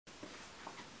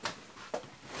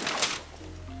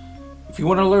you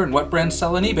want to learn what brands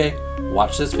sell on eBay,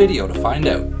 watch this video to find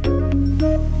out.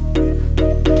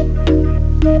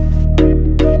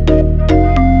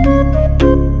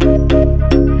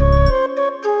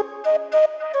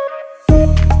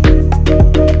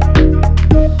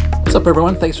 What's up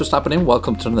everyone, thanks for stopping in.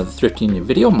 Welcome to another thrifting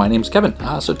video. My name's Kevin.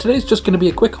 So today's just going to be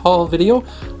a quick haul video.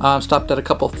 Stopped at a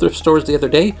couple thrift stores the other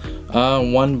day,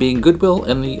 one being Goodwill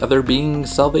and the other being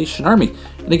Salvation Army.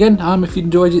 And again, if you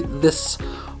enjoyed this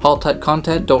haul type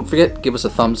content, don't forget, give us a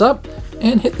thumbs up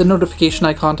and hit the notification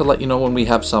icon to let you know when we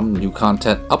have some new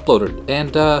content uploaded.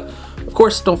 And of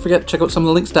course, don't forget, check out some of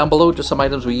the links down below, just some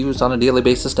items we use on a daily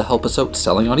basis to help us out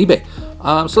selling on eBay.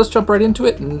 So let's jump right into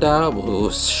it and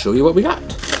we'll show you what we got.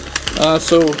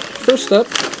 So first up,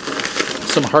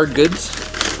 some hard goods.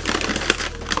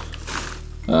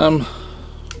 A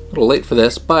little late for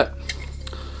this, but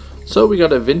so we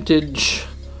got a vintage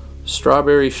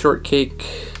strawberry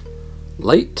shortcake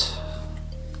light.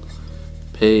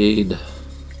 Paid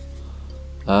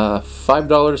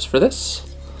 $5 for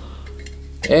this,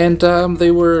 and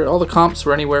all the comps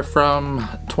were anywhere from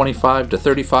 25 to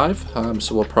 35.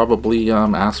 So we'll probably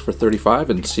ask for 35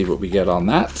 and see what we get on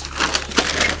that.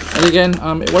 And again,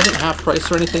 it wasn't half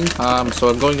price or anything, so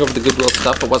I'm going over the Goodwill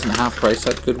stuff. It wasn't half price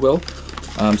at Goodwill,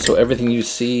 so everything you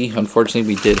see,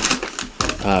 unfortunately, we did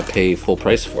pay full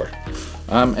price for.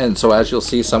 And so as you'll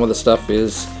see, some of the stuff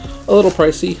is a little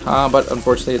pricey, but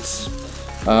unfortunately it's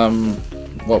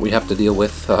what we have to deal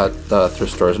with at the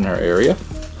thrift stores in our area.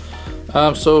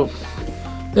 So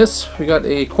this, we got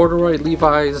a corduroy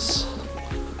Levi's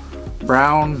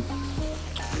brown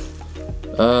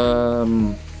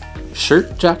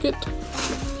shirt jacket.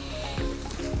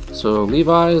 So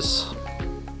Levi's,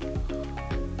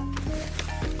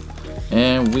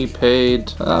 and we paid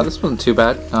this wasn't too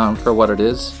bad for what it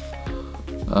is.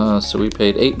 So we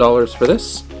paid $8 for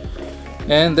this,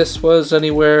 and this was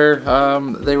anywhere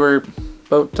they were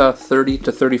about 30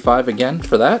 to 35 again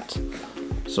for that,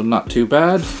 so not too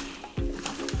bad.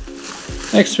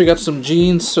 Next we got some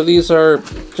jeans. So these are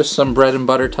just some bread and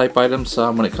butter type items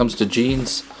when it comes to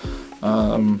jeans.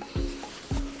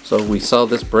 So we sell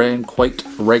this brand quite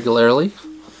regularly.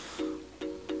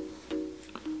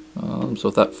 So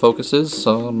if that focuses,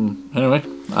 anyway,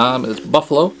 it's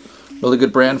Buffalo, really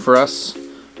good brand for us.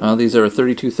 These are a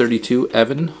 3232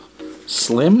 Evan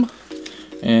Slim,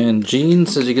 and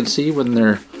jeans, as you can see, when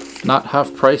they're not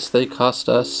half price, they cost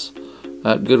us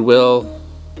at Goodwill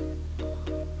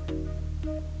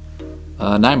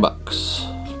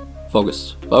 $9.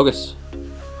 Focus.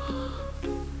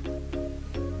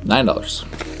 $9.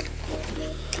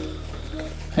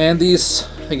 And these,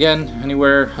 again,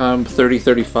 anywhere 30,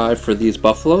 35 for these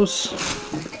Buffaloes.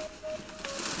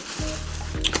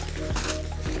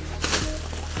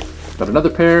 Got another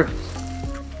pair.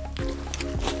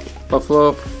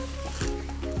 Buffalo.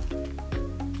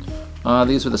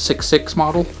 These are the 6.6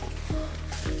 model.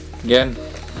 Again,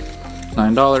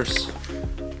 $9.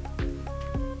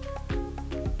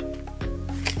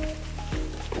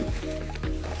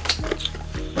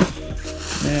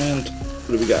 And what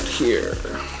do we got here?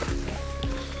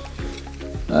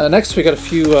 Next we got a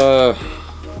few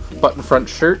button front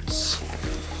shirts.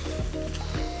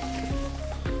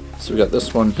 So we got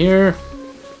this one here.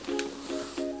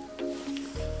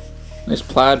 Nice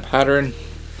plaid pattern.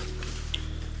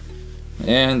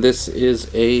 And this is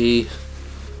this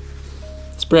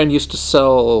brand used to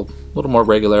sell a little more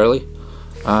regularly,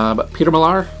 but Peter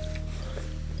Millar.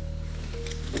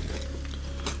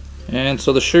 And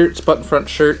so the shirts, button front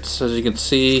shirts, as you can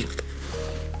see,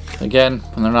 again,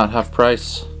 when they're not half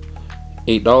price,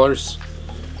 $8.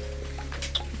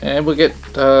 And we'll get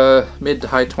mid to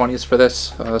high 20s for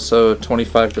this, so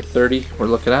 25 to 30 we're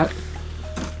looking at.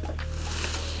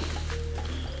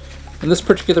 And this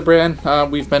particular brand,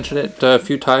 we've mentioned it a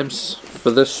few times for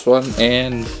this one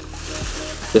and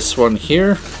this one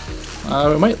here.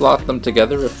 We might lot them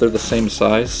together if they're the same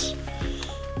size.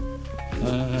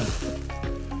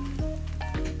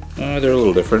 They're a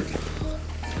little different.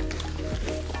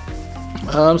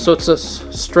 So it's a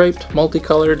striped,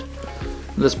 multicolored.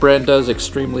 This brand does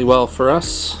extremely well for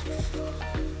us.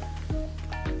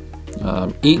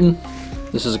 Eaton.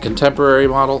 This is a contemporary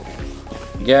model.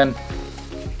 Again,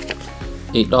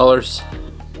 $8.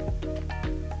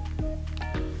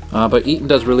 But Eaton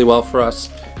does really well for us,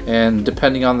 and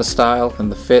depending on the style and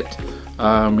the fit,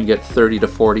 we get 30 to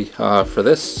 40 for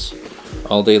this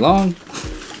all day long.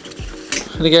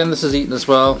 And again, this is Eaton as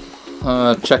well.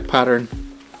 Check pattern,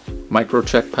 micro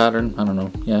check pattern, I don't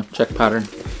know, yeah, check pattern.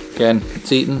 Again,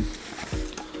 it's Eaton.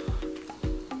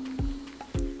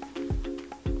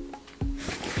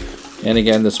 And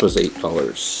again, this was $8.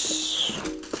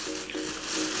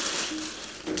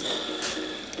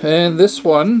 And this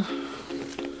one,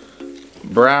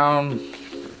 brown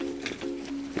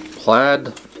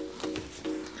plaid.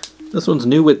 This one's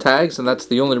new with tags, and that's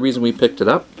the only reason we picked it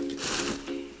up.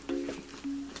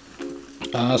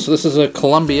 So this is a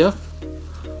Columbia.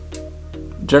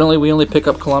 Generally we only pick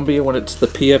up Columbia when it's the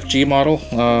PFG model.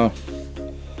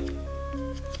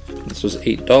 This was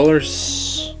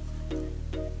 $8.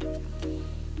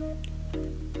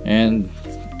 And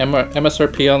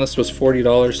MSRP on this was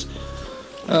 $40.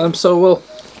 So we'll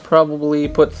probably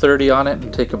put 30 on it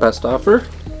and take a best offer.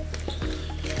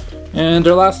 And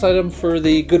our last item for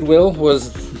the Goodwill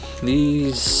was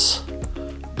these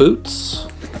boots.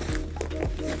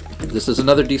 This is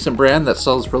another decent brand that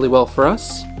sells really well for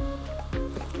us.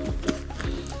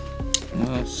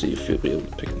 Let's see if you'll be able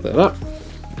to pick that up.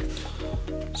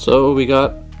 So we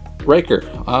got Riker.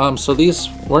 So these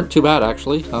weren't too bad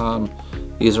actually.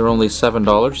 These are only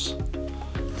 $7.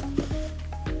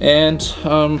 And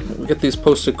we get these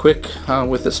posted quick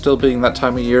with it still being that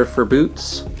time of year for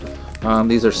boots.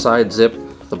 These are side zip,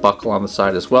 the buckle on the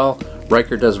side as well.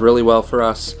 Riker does really well for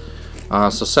us.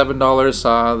 So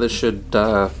 $7, this should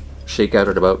shake out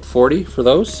at about $40 for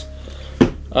those.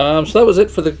 So that was it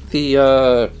for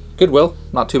the Goodwill,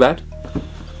 not too bad.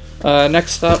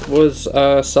 Next up was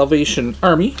Salvation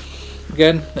Army.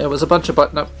 Again, it was a bunch of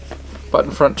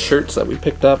button front shirts that we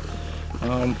picked up.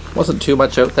 Wasn't too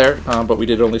much out there, but we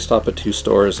did only stop at 2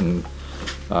 stores and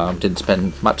didn't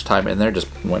spend much time in there, just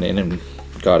went in and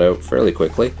got out fairly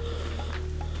quickly.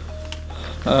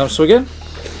 So again,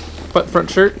 button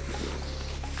front shirt,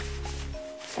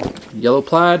 yellow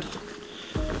plaid.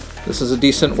 This is a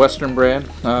decent Western brand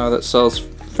that sells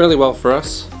fairly well for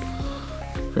us,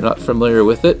 if you're not familiar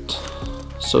with it.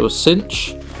 So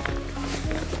Cinch.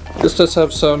 This does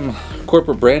have some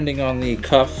corporate branding on the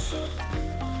cuff.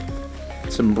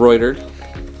 It's embroidered.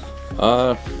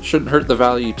 Shouldn't hurt the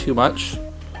value too much.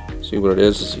 See what it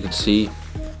is, as you can see.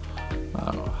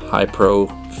 High Pro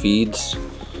feeds,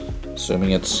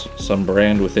 assuming it's some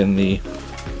brand within the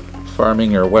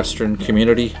farming or Western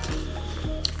community.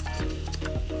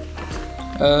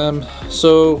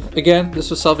 So again, this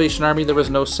was Salvation Army. There was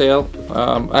no sale.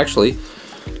 Actually,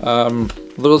 there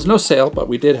was no sale, but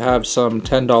we did have some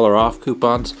 $10 off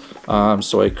coupons.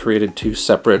 So I created 2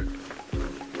 separate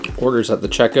orders at the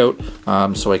checkout,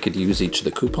 so I could use each of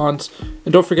the coupons.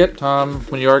 And don't forget,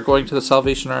 when you are going to the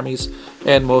Salvation Armies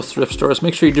and most thrift stores,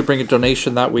 make sure you do bring a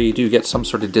donation. That way you do get some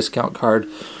sort of discount card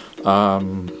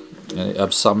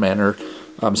of some manner.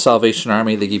 Salvation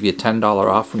Army, they give you $10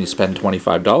 off when you spend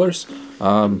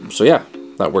 $25. So yeah,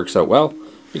 that works out well.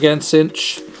 Again,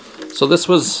 Cinch. So this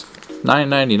was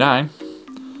 $9.99.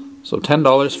 So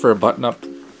 $10 for a button-up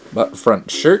front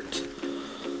shirt.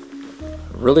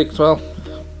 Really, well,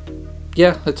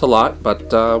 yeah, it's a lot,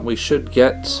 but we should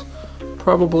get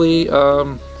probably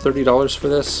 $30 for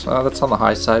this. That's on the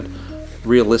high side.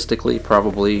 Realistically,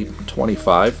 probably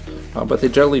 $25. But they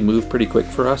generally move pretty quick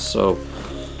for us, so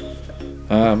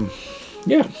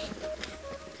yeah.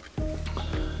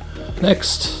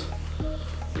 Next,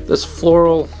 this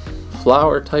floral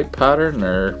flower type pattern,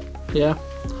 or yeah,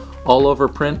 all over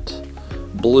print,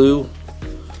 blue.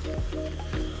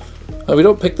 We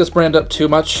don't pick this brand up too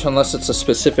much unless it's a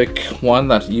specific one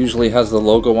that usually has the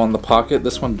logo on the pocket.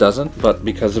 This one doesn't, but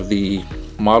because of the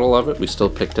model of it, we still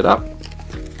picked it up.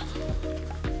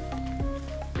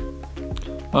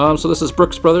 So this is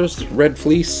Brooks Brothers Red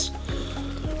Fleece.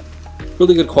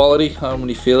 Really good quality. When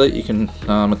you feel it, you can.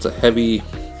 It's a heavy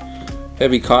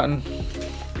cotton.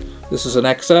 This is an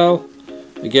XL.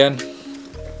 Again,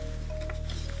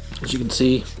 as you can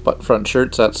see, button front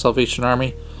shirts at Salvation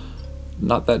Army.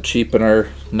 Not that cheap in our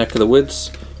neck of the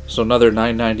woods. So another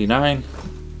 $9.99.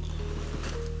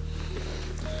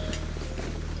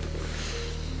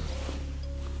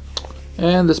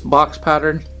 And this box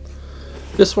pattern.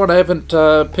 This one I haven't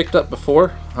picked up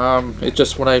before. It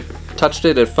just, when I touched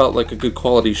it, it felt like a good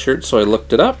quality shirt, so I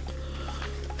looked it up.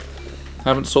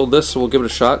 Haven't sold this, so we'll give it a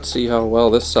shot, see how well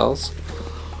this sells.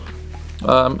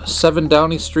 7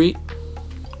 Downey Street.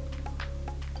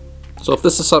 So if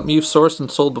this is something you've sourced and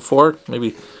sold before,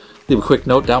 maybe leave a quick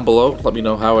note down below. Let me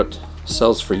know how it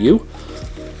sells for you.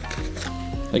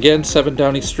 Again, 7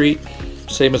 Downey Street.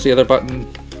 Same as the other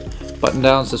button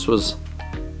downs. This was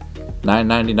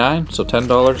 $9.99, so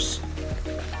 $10.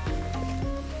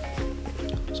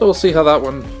 So we'll see how that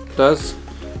one does.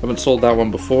 Haven't sold that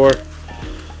one before.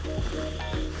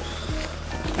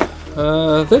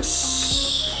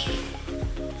 This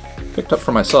picked up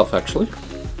for myself actually.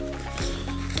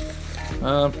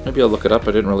 Maybe I'll look it up.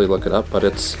 I didn't really look it up, but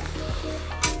it's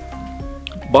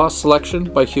Boss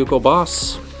Selection by Hugo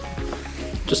Boss.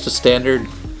 Just a standard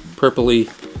purpley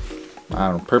I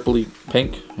don't know, purpley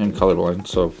pink and colorblind,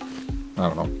 so I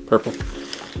don't know, purple.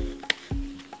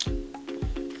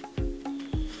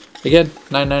 Again,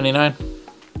 $9.99.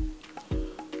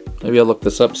 Maybe I'll look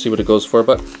this up, see what it goes for,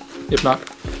 but if not,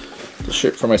 the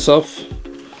shirt for myself.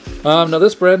 Now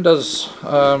this brand does,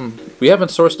 we haven't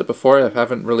sourced it before, I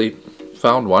haven't really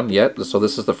found one yet, so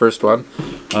this is the first one.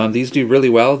 These do really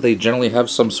well. They generally have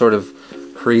some sort of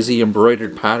crazy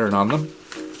embroidered pattern on them.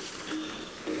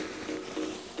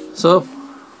 So,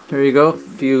 there you go.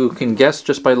 If you can guess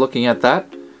just by looking at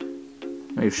that,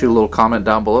 maybe shoot a little comment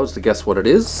down below to guess what it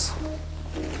is.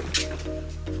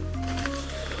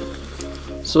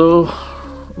 So,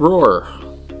 Roar.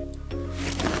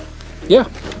 Yeah.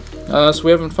 So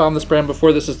we haven't found this brand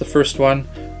before. This is the first one.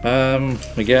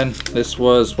 Again, this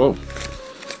was, whoa.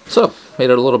 So, made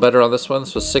it a little better on this one.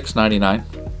 This was $6.99.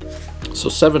 So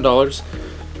 $7.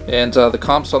 And the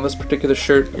comps on this particular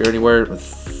shirt, you're anywhere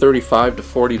 $35 to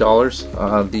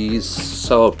 $40. These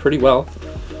sell out pretty well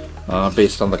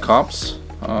based on the comps.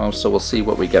 So we'll see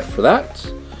what we get for that.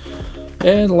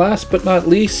 And last but not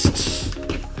least,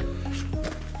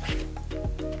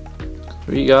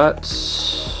 we got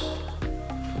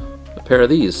a pair of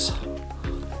these.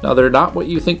 Now they're not what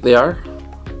you think they are.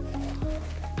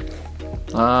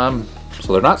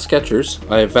 So they're not Skechers.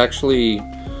 I've actually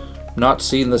not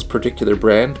seen this particular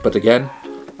brand, but again,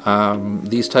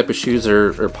 these type of shoes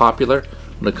are popular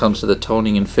when it comes to the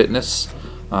toning and fitness.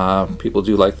 People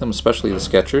do like them, especially the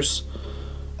Skechers.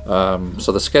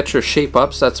 So the Skechers Shape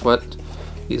Ups, that's what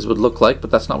these would look like,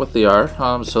 but that's not what they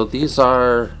are. So these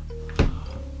are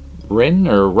Ryn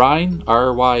or Ryn,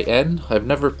 R-Y-N. I've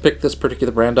never picked this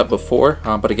particular brand up before,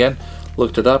 but again,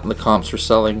 looked it up and the comps were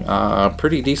selling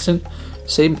pretty decent.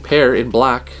 Same pair in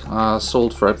black,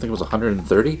 sold for I think it was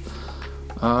 $130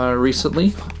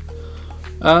 recently.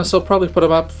 So probably put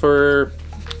them up for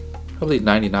probably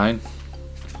 $99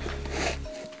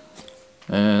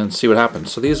 and see what happens.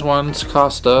 So these ones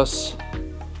cost us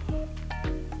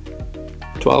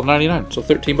 $12.99, so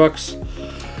 13 bucks.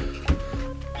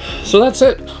 So that's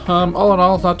it. All in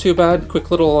all, not too bad.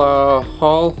 Quick little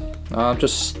haul.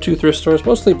 Just 2 thrift stores,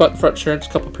 mostly button front shirts, a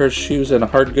couple pairs of shoes, and a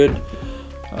hard good.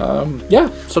 Yeah,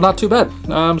 so not too bad.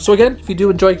 So again, if you do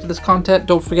enjoy this content,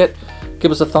 don't forget,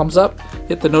 give us a thumbs up,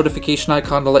 hit the notification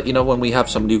icon to let you know when we have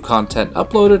some new content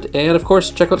uploaded, and of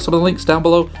course, check out some of the links down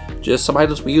below, just some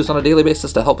items we use on a daily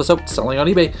basis to help us out selling on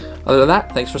eBay. Other than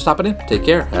that, thanks for stopping in, take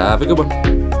care, have a good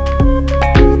one.